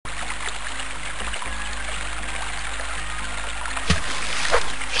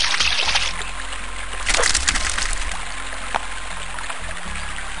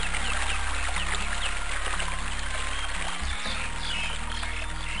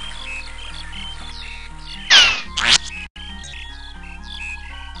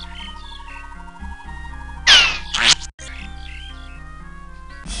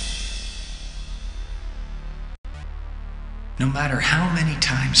No matter how many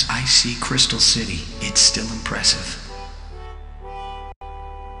times I see Crystal City, it's still impressive.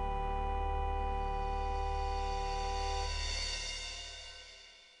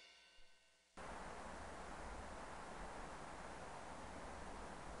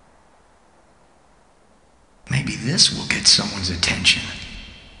 Maybe this will get someone's attention.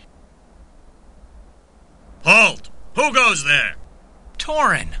 Halt! Who goes there?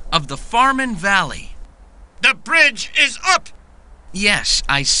 Torin of the Farmin Valley. The bridge is up! Yes,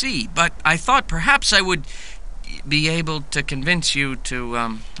 I see, but I thought perhaps I would be able to convince you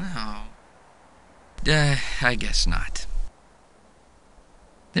to, I guess not.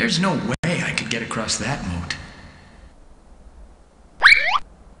 There's no way I could get across that moat.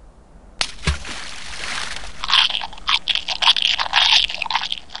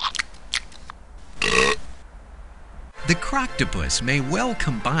 The croctopus may well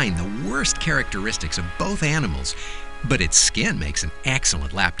combine the worst characteristics of both animals, but its skin makes an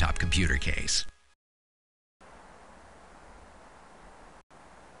excellent laptop computer case.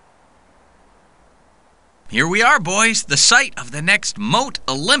 Here we are, boys, the site of the next Moat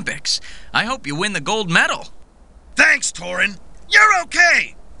Olympics. I hope you win the gold medal. Thanks, Torin. You're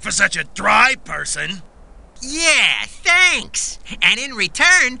okay for such a dry person. Yeah, thanks. And in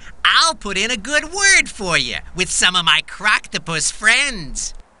return, I'll put in a good word for you with some of my croctopus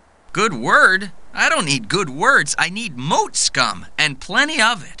friends. Good word? I don't need good words. I need moat scum, and plenty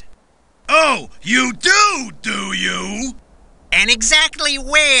of it. Oh, you do you? And exactly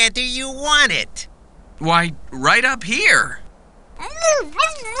where do you want it? Why, right up here.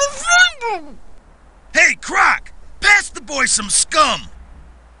 Hey, Croc! Pass the boy some scum!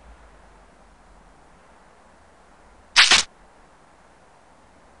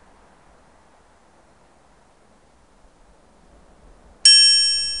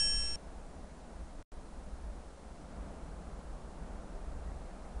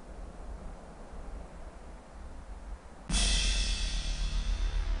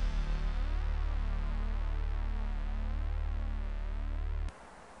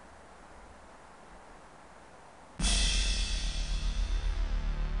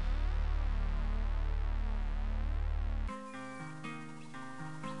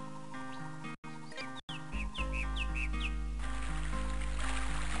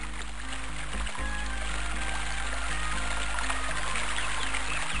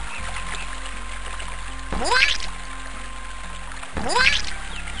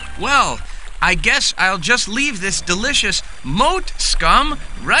 Well, I guess I'll just leave this delicious moat scum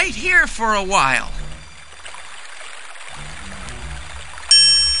right here for a while.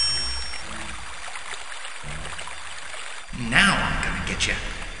 Now I'm gonna get you.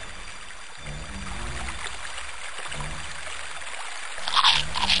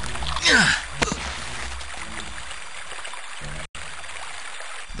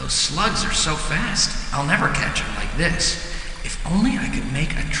 Those slugs are so fast, I'll never catch them like this. If only I could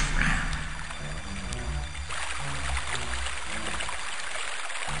make a trap.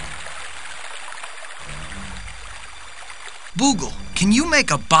 Boogle, can you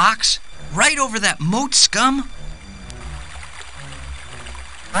make a box right over that moat scum?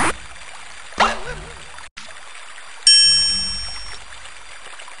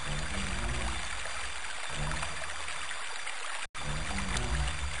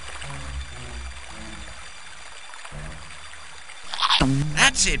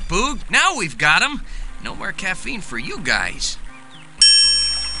 That's it, Boog. Now we've got him. No more caffeine for you guys.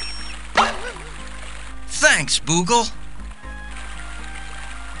 Thanks, Boogle.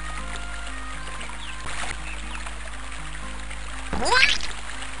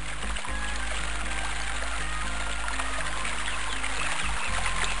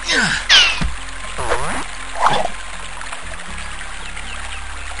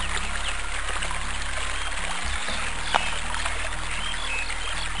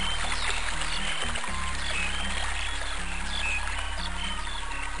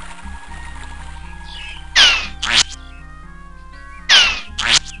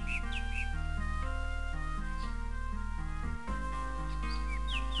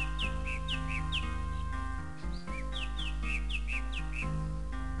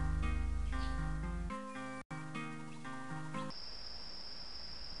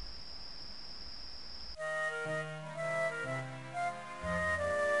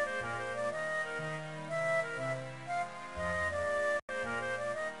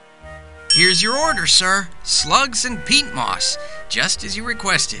 Here's your order, sir. Slugs and peat moss, just as you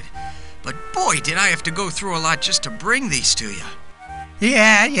requested. But boy, did I have to go through a lot just to bring these to you.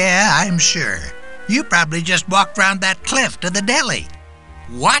 Yeah, I'm sure. You probably just walked round that cliff to the deli.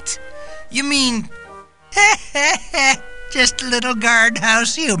 What? You mean... Just a little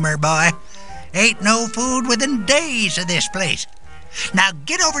guardhouse humor, boy. Ain't no food within days of this place. Now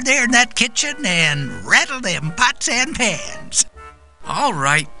get over there in that kitchen and rattle them pots and pans. All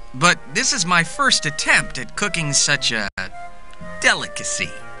right, but this is my first attempt at cooking such a delicacy.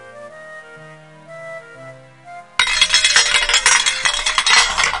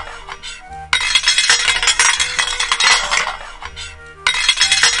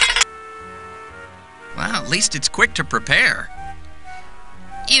 Well, at least it's quick to prepare.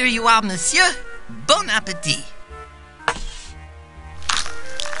 Here you are, monsieur. Bon appetit.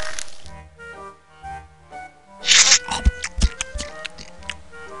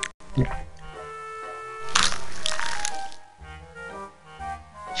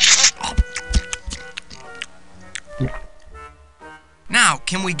 Now,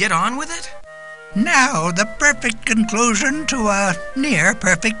 can we get on with it? Now the perfect conclusion to a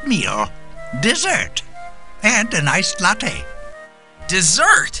near-perfect meal. Dessert. And a nice latte.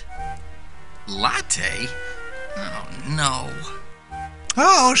 Dessert? Latte? Oh, no.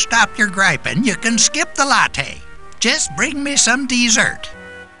 Oh, stop your griping. You can skip the latte. Just bring me some dessert.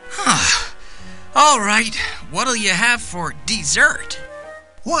 All right, what'll you have for dessert?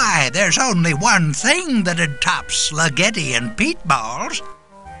 Why, there's only one thing that'd top sluggetti and peat balls.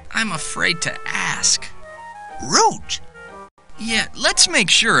 I'm afraid to ask. Root. Yeah, let's make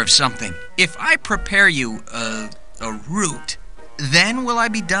sure of something. If I prepare you a root, then will I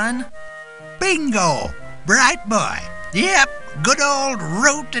be done? Bingo. Bright boy. Yep, good old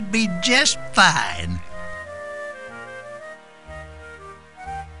root'd be just fine.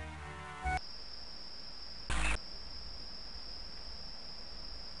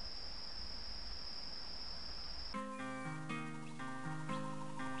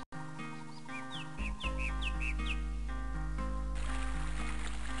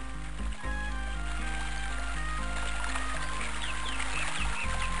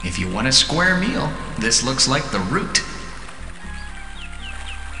 If you want a square meal, this looks like the root.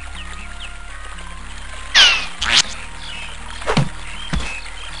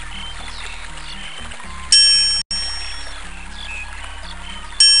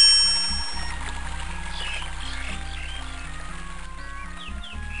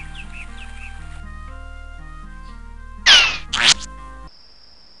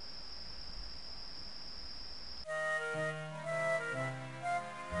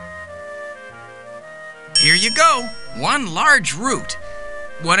 Here you go. One large root.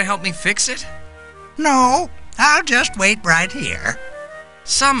 Want to help me fix it? No, I'll just wait right here.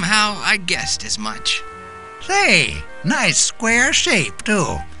 Somehow I guessed as much. Say, nice square shape,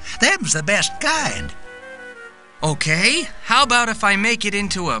 too. Them's the best kind. Okay, how about if I make it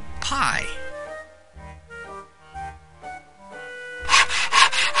into a pie?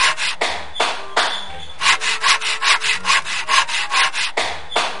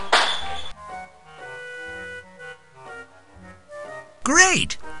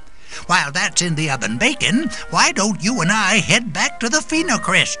 Great. While that's in the oven baking, why don't you and I head back to the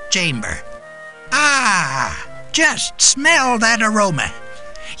phenocryst chamber? Ah, just smell that aroma.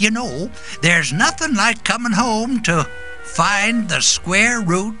 You know, there's nothing like coming home to find the square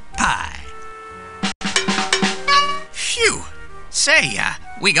root pie. Phew. Say,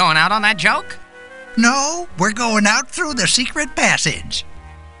 we going out on that joke? No, we're going out through the secret passage.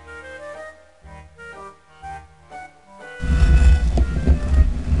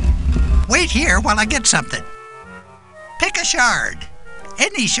 Wait here while I get something. Pick a shard.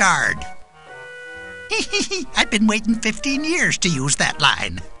 Any shard. I've been waiting 15 years to use that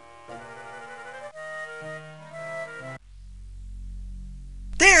line.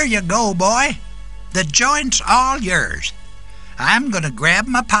 There you go, boy. The joint's all yours. I'm gonna grab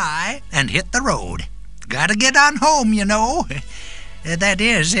my pie and hit the road. Gotta get on home, you know. That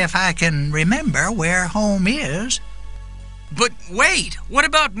is, if I can remember where home is. But wait, what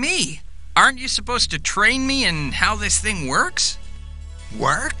about me? Aren't you supposed to train me in how this thing works?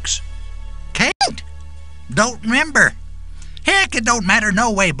 Works? Can't. Don't remember. Heck, it don't matter no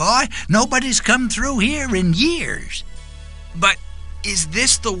way, boy. Nobody's come through here in years. But is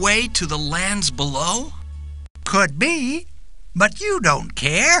this the way to the lands below? Could be, but you don't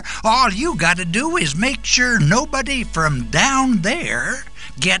care. All you gotta do is make sure nobody from down there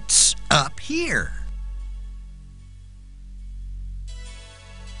gets up here.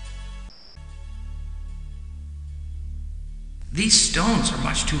 These stones are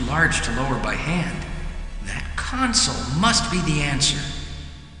much too large to lower by hand. That console must be the answer.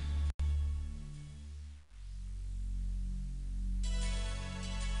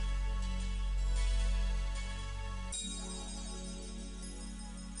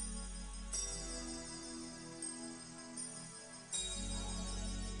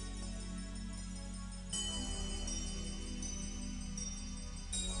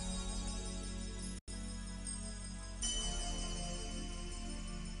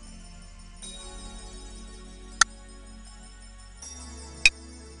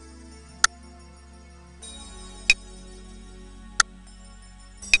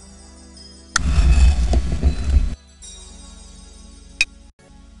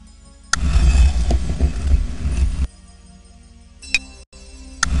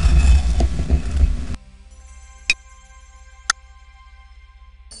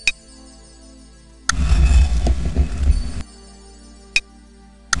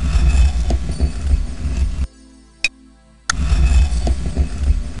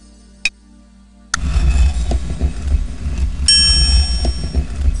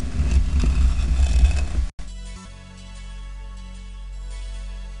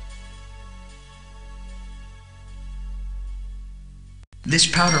 This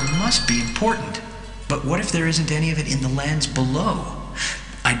powder must be important. But what if there isn't any of it in the lands below?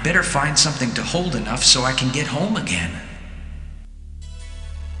 I'd better find something to hold enough so I can get home again.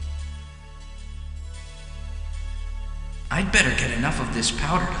 I'd better get enough of this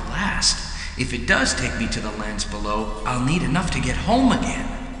powder to last. If it does take me to the lands below, I'll need enough to get home again.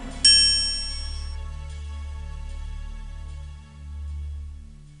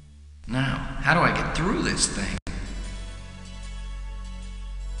 Now, how do I get through this thing?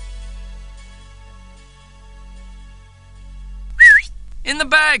 In the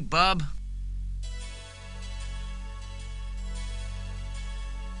bag, bub.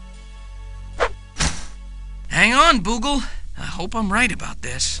 Hang on, Boogle. I hope I'm right about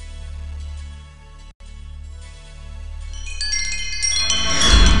this.